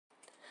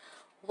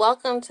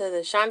Welcome to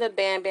the Shonda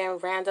Bam Bam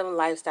Random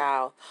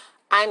Lifestyle.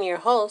 I'm your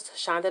host,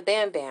 Shonda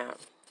Bam Bam.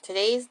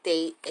 Today's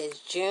date is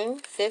June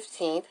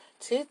 15th,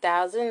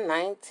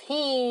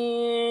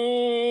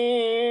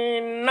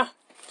 2019.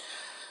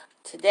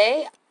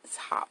 Today's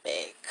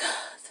topic.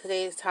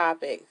 Today's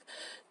topic.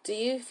 Do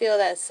you feel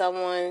that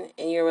someone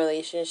in your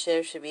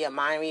relationship should be a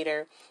mind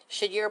reader?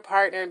 Should your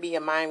partner be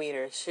a mind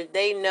reader? Should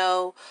they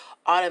know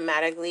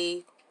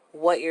automatically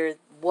what you're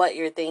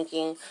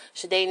thinking?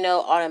 Should they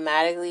know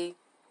automatically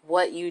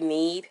what you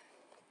need?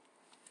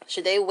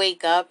 Should they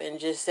wake up and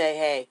just say,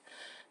 hey,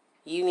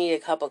 you need a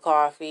cup of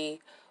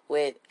coffee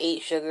with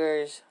 8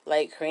 sugars,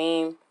 light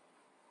cream,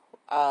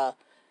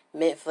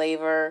 mint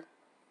flavor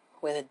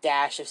with a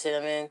dash of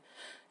cinnamon?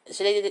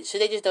 Should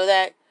they just know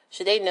that?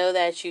 Should they know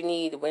that you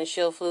need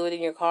windshield fluid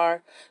in your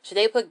car? Should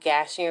they put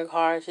gas in your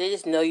car? Should they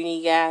just know you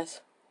need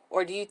gas?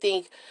 Or do you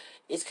think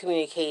it's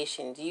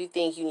communication? Do you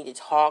think you need to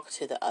talk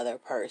to the other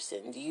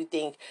person? Do you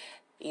think,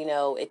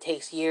 it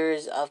takes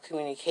years of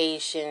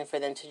communication for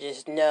them to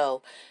just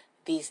know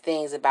these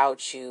things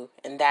about you,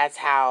 and that's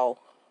how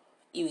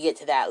you get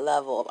to that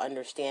level of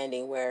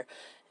understanding where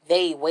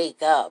they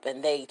wake up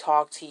and they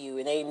talk to you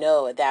and they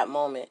know at that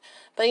moment?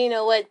 But you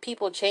know what?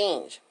 People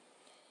change.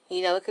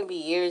 It can be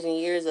years and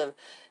years of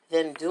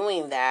them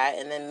doing that,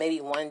 and then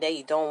maybe one day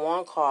you don't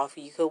want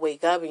coffee. You could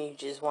wake up and you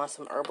just want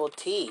some herbal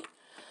tea.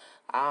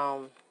 I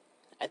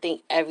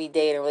think every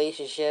day in a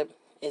relationship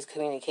is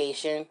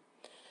communication.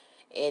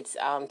 It's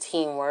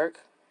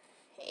teamwork.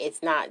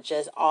 It's not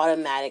just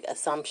automatic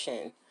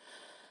assumption.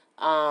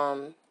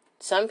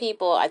 Some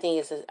people, I think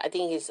it's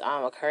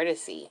a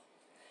courtesy.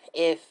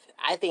 If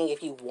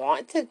you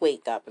want to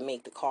wake up and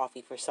make the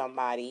coffee for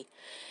somebody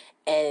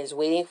and is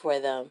waiting for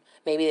them,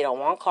 maybe they don't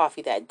want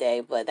coffee that day,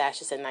 but that's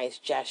just a nice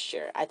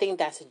gesture. I think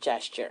that's a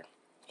gesture.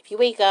 If you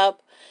wake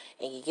up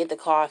and you get the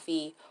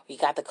coffee, or you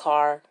got the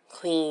car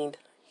cleaned,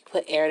 you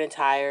put air in the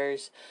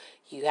tires,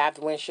 you have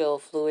the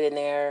windshield fluid in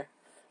there,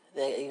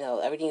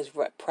 everything's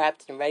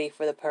prepped and ready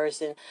for the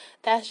person.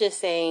 That's just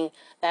saying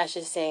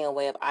a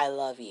way of I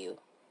love you.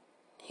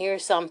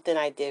 Here's something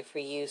I did for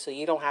you so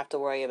you don't have to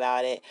worry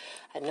about it.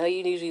 I know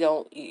you usually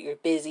don't, you're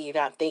busy, you're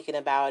not thinking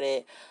about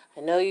it. I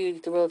know you're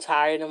a little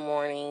tired in the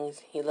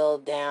mornings, you're a little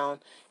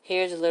down.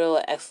 Here's a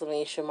little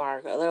exclamation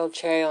mark, a little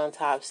cherry on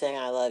top saying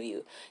I love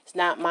you. It's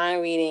not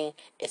mind reading,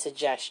 it's a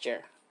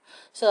gesture.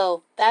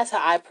 So that's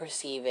how I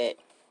perceive it.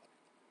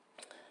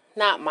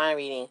 Not mind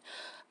reading.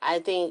 I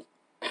think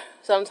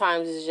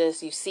sometimes it's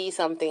just you see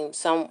something,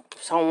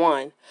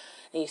 someone,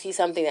 and you see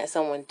something that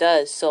someone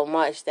does so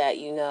much that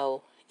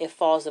it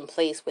falls in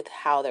place with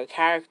how their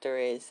character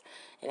is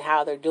and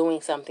how they're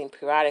doing something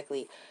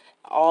periodically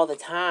all the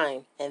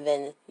time, and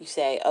then you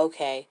say,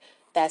 okay,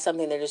 that's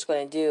something they're just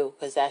going to do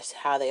because that's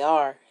how they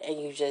are,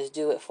 and you just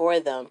do it for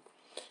them.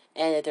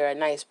 And if they're a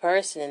nice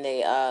person and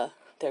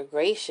they're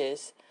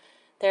gracious,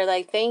 they're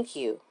like, thank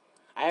you,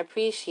 I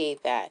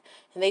appreciate that,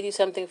 and they do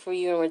something for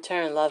you in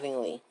return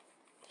lovingly.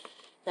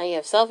 Now you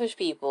have selfish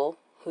people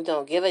who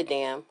don't give a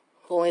damn,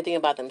 who only think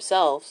about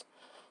themselves,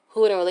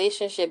 who in a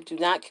relationship do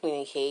not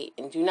communicate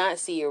and do not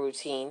see your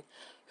routine,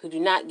 who do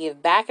not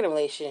give back in a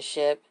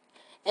relationship,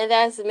 and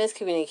that's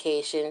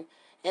miscommunication,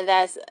 and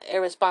that's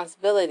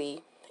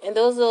irresponsibility. And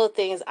those little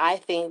things, I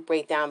think,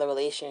 break down the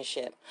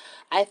relationship.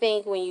 I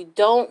think when you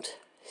don't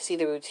see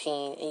the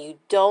routine and you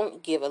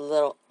don't give a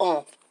little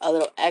oomph, a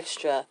little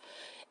extra,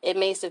 it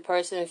makes the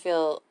person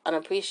feel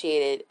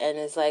unappreciated, and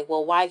it's like,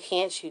 well, why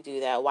can't you do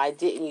that? Why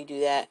didn't you do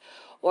that?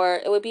 Or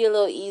it would be a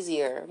little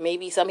easier.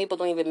 Maybe some people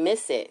don't even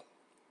miss it.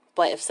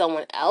 But if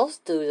someone else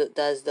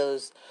does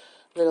those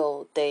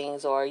little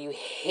things, or you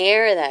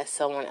hear that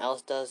someone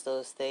else does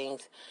those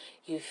things,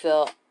 you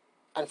feel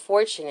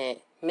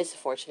unfortunate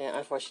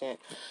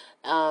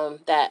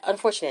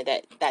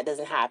that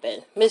doesn't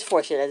happen.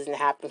 Misfortunate that doesn't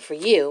happen for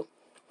you.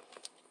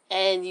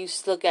 And you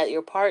look at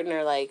your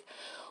partner like,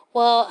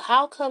 well,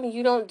 how come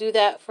you don't do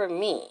that for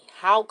me?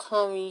 How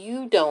come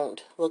you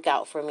don't look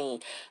out for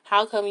me?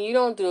 How come you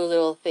don't do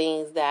little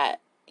things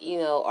that,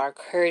 are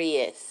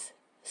courteous,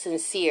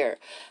 sincere?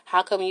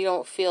 How come you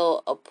don't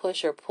feel a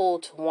push or pull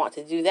to want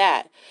to do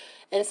that?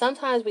 And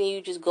sometimes when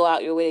you just go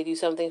out your way to do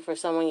something for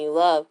someone you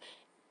love,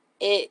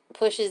 it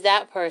pushes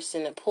that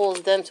person, it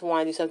pulls them to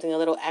want to do something a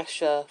little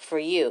extra for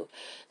you.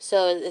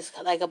 So it's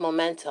like a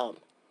momentum.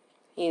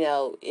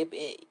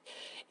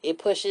 It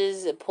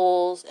pushes, it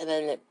pulls, and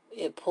then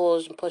it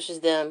pulls and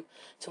pushes them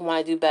to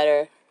want to do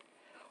better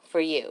for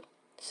you.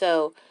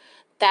 So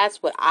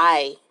that's what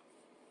I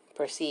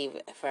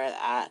perceive for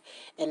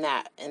in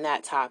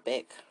that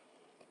topic.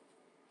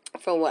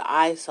 From what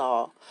I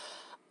saw,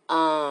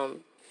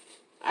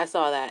 I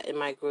saw that in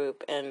my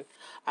group, and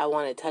I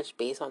want to touch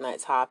base on that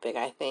topic.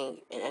 I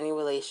think in any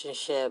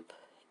relationship,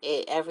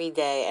 every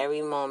day,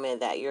 every moment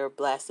that you're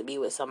blessed to be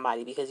with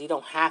somebody, because you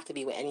don't have to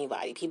be with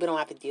anybody. People don't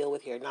have to deal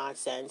with your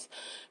nonsense.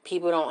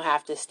 People don't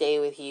have to stay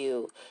with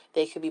you.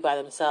 They could be by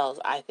themselves.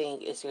 I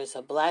think it's just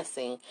a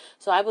blessing.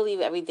 So I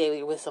believe every day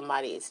you're with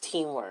somebody, it's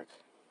teamwork.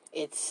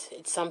 It's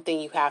something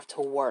you have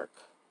to work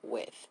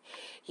with.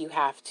 You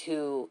have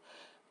to,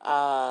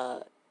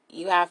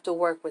 you have to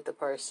work with the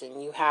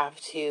person. You have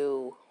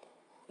to,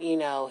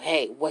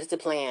 hey, what's the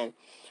plan?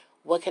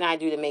 What can I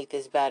do to make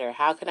this better?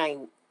 How can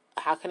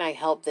I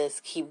help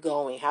this keep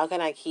going? How can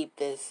I keep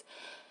this,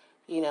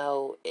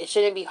 it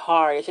shouldn't be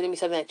hard. It shouldn't be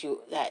something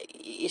that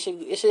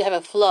it should have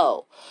a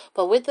flow.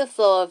 But with the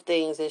flow of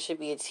things, it should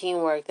be a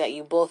teamwork that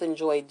you both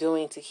enjoy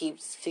doing to keep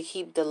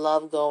the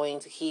love going,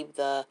 to keep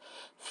the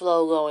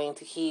flow going,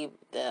 to keep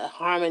the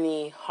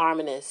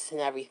harmonious and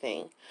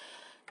everything.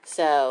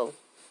 So,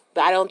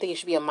 but I don't think you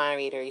should be a mind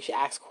reader. You should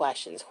ask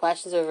questions.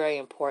 Questions are very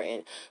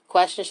important.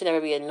 Questions should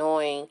never be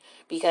annoying,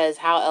 because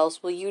how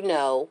else will you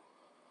know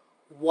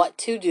what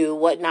to do,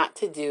 what not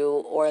to do,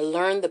 or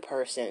learn the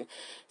person?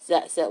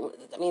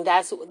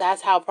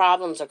 That's how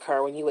problems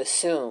occur, when you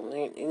assume.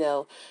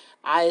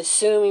 I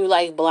assume you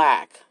like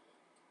black.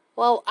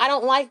 Well, I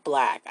don't like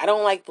black. I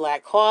don't like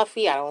black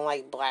coffee. I don't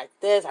like black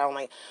this. I don't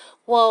like.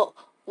 Well,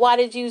 why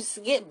did you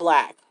get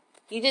black?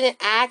 You didn't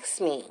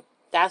ask me.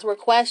 That's where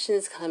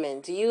questions come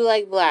in. Do you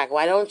like black?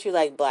 Why don't you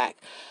like black?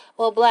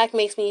 Well, black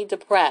makes me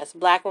depressed.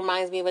 Black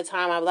reminds me of a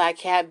time my black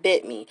cat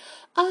bit me.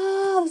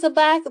 Oh, there's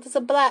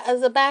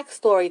a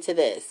backstory to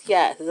this.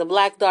 Yes, there's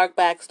a dark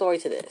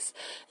backstory to this.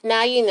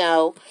 Now you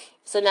know.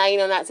 So now you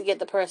know not to get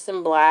the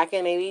person black,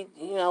 and maybe,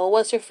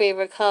 what's your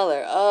favorite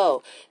color?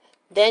 Oh,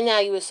 then now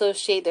you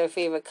associate their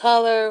favorite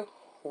color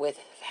with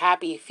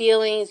happy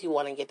feelings. You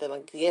want to get them a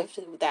gift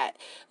that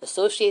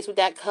associates with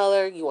that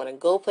color. You want to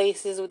go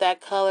places with that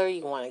color.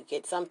 You want to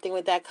get something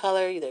with that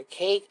color, either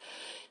cake.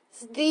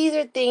 These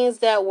are things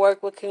that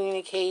work with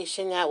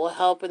communication, that will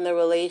help in the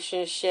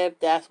relationship.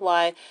 That's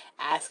why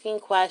asking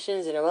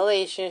questions in a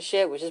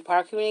relationship, which is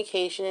part of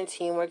communication and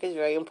teamwork, is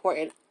very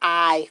important,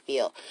 I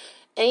feel.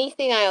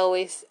 Anything I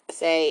always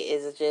say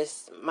is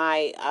just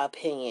my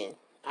opinion.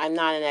 I'm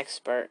not an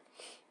expert.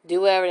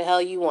 Do whatever the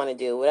hell you want to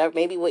do. Whatever,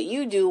 maybe what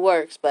you do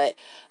works, but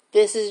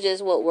this is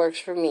just what works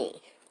for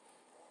me.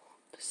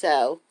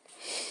 So,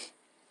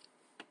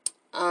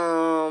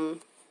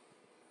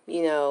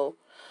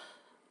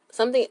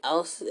 something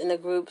else in the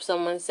group,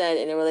 someone said,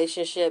 in a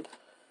relationship,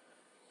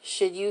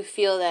 should you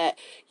feel that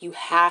you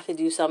have to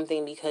do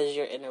something because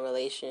you're in a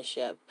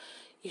relationship?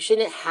 You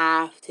shouldn't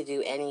have to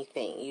do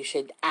anything. You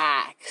should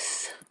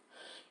ask.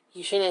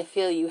 You shouldn't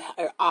feel you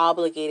are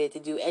obligated to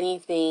do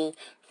anything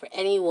for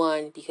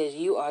anyone, because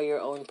you are your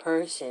own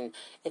person.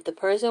 If the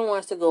person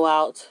wants to go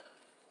out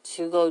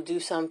to go do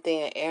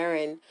something, an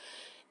errand,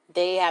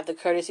 they have the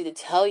courtesy to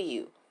tell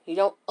you. You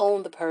don't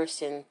own the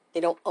person. They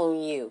don't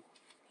own you.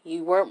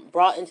 You weren't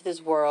brought into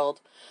this world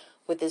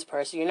with this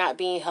person. You're not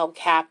being held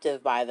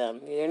captive by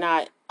them. You're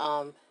not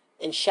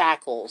in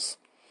shackles.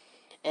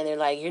 And they're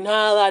like, you're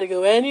not allowed to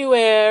go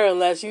anywhere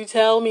unless you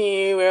tell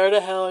me where the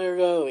hell you're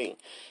going.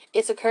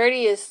 It's a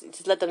courteous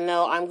to let them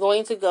know, I'm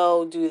going to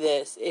go do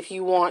this. If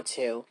you want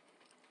to,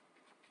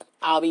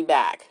 I'll be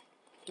back.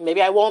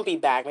 Maybe I won't be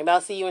back. Maybe I'll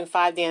see you in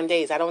 5 damn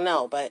days. I don't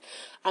know. But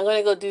I'm going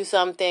to go do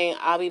something.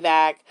 I'll be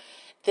back.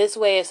 This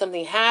way, if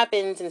something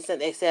happens and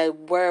they said,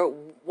 what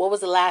was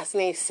the last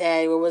thing they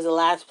said? Where was the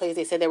last place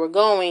they said they were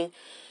going?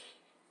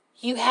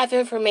 You have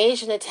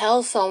information to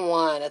tell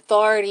someone,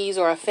 authorities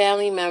or a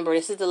family member,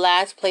 this is the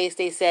last place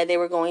they said they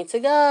were going to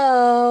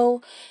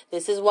go.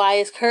 This is why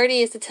it's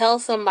courteous to tell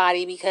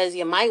somebody, because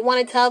you might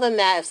want to tell them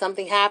that if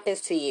something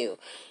happens to you.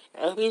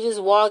 If you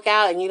just walk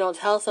out and you don't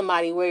tell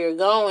somebody where you're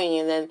going,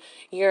 and then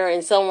you're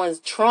in someone's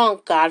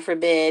trunk, God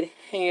forbid,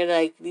 and you're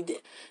like,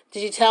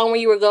 did you tell them where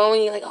you were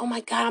going? You're like, oh my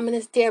God, I'm in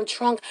this damn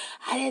trunk.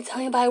 I didn't tell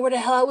anybody where the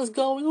hell I was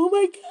going. Oh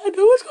my God,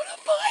 no one's going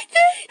to find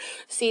me.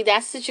 See,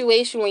 that's a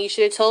situation where you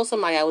should have told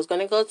somebody, I was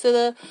going to go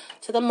to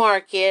the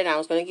market, and I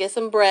was going to get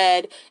some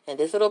bread, and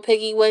this little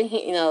piggy went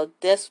here.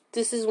 This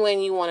is when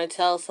you want to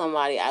tell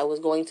somebody, I was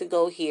going to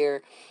go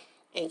here,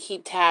 and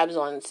keep tabs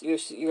on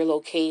your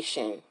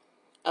location.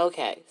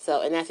 Okay,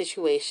 so in that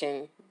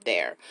situation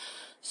there.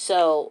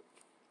 So,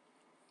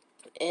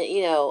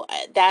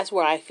 that's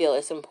where I feel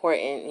it's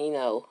important,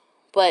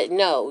 But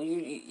no,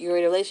 you're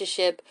in a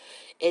relationship,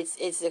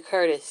 it's a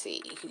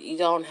courtesy. You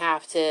don't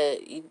have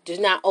to, there's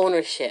not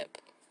ownership.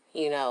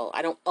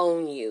 I don't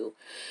own you.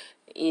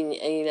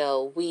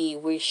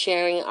 We're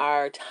sharing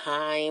our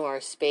time, our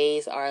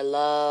space, our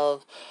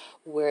love.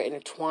 We're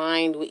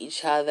intertwined with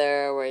each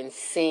other. We're in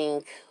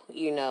sync,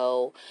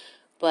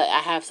 But I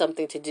have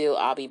something to do.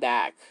 I'll be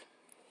back.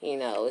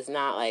 It's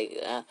not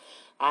like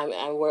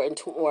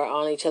we're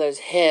on each other's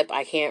hip.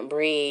 I can't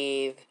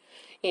breathe.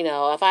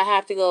 If I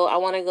have to go, I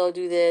want to go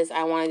do this.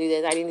 I want to do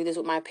this. I need to do this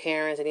with my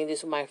parents. I need to do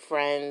this with my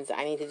friends.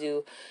 I need to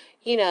do,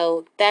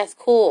 that's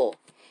cool.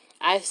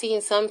 I've seen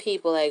some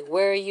people like,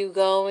 where are you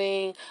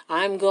going?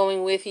 I'm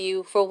going with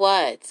you. For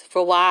what?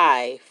 For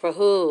why? For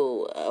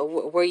who?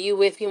 Were you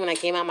with me when I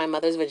came out my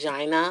mother's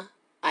vagina?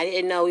 I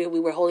didn't know we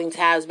were holding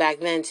tabs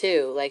back then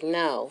too. Like,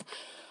 no.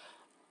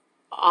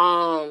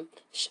 Are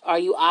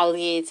you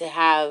obligated to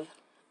have,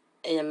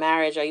 in a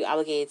marriage, are you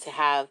obligated to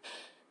have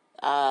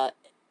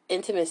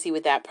intimacy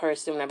with that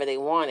person whenever they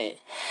want it?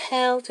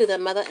 Hell to the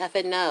mother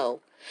effing no.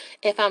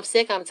 If I'm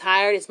sick, I'm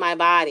tired, it's my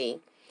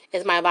body.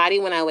 Is my body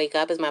when I wake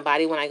up? Is my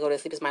body when I go to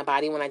sleep? Is my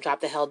body when I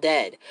drop the hell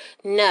dead?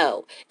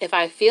 No. If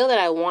I feel that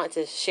I want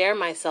to share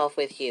myself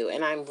with you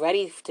and I'm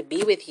ready to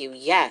be with you,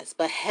 yes.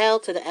 But hell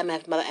to the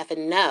MF mother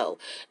effing no.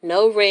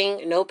 No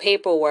ring, no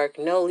paperwork,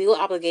 no legal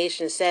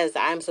obligation says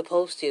that I'm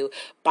supposed to,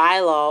 by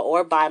law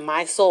or by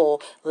my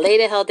soul, lay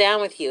the hell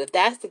down with you. If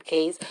that's the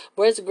case,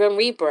 where's the Grim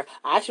Reaper?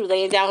 I should be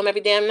laying down with him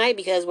every damn night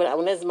because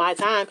when it's my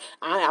time,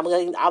 I'm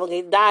going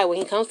to die when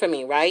he comes for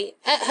me, right?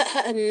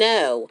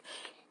 No.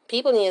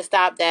 People need to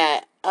stop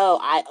that, oh,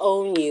 I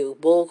own you,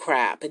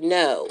 bullcrap.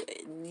 No.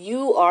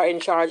 You are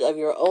in charge of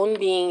your own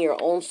being, your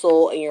own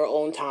soul, and your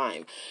own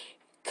time.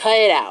 Cut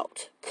it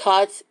out.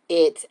 Cut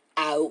it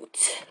out.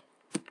 So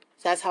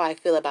that's how I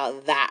feel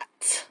about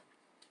that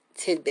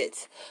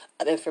tidbit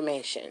of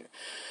information.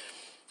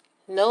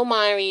 No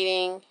mind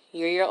reading.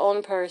 You're your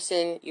own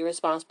person. You're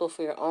responsible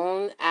for your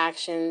own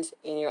actions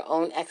and your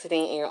own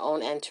exiting and your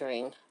own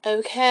entering.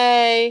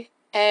 Okay.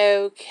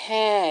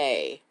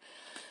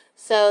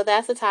 So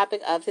that's the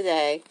topic of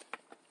today.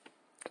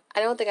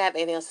 I don't think I have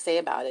anything else to say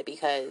about it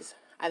because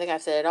I think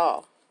I've said it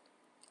all.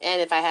 And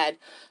if I had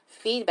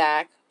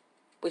feedback,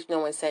 which no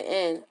one sent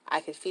in, I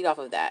could feed off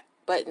of that.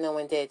 But no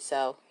one did,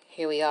 so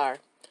here we are.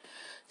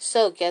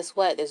 So guess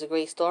what? There's a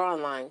great store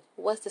online.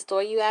 What's the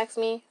store, you ask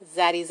me?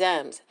 Zaddy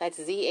Zems. That's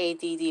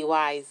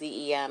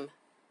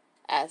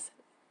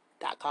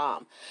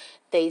ZADDYZEMS.com.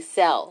 They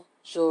sell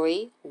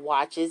jewelry,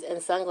 watches,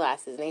 and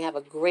sunglasses. And they have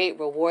a great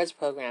rewards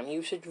program.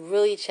 You should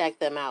really check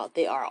them out.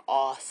 They are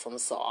awesome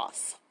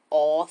sauce.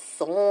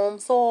 Awesome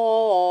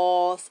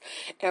sauce.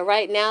 And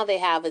right now they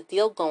have a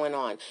deal going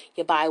on.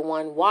 You buy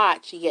one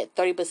watch, you get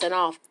 30%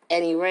 off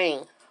any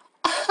ring.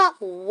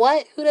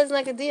 What? Who doesn't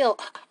like a deal?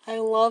 I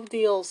love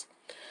deals.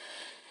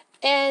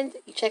 And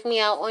check me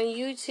out on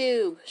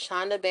YouTube,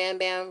 Shonda Bam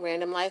Bam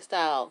Random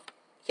Lifestyle.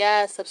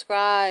 Yes,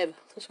 subscribe.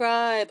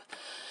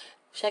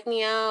 Check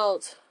me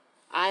out.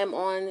 I am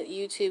on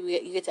YouTube.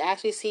 You get to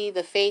actually see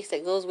the face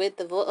that goes with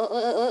the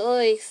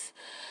voice.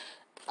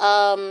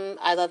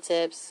 I love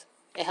tips.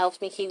 It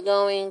helps me keep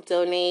going.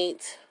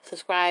 Donate.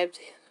 Subscribe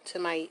to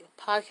my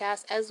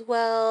podcast as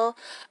well.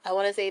 I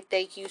want to say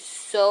thank you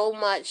so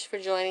much for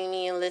joining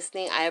me and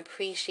listening. I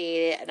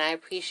appreciate it, and I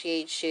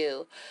appreciate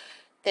you.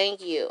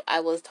 Thank you. I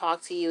will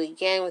talk to you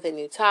again with a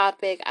new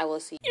topic. I will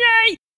see you. Yay!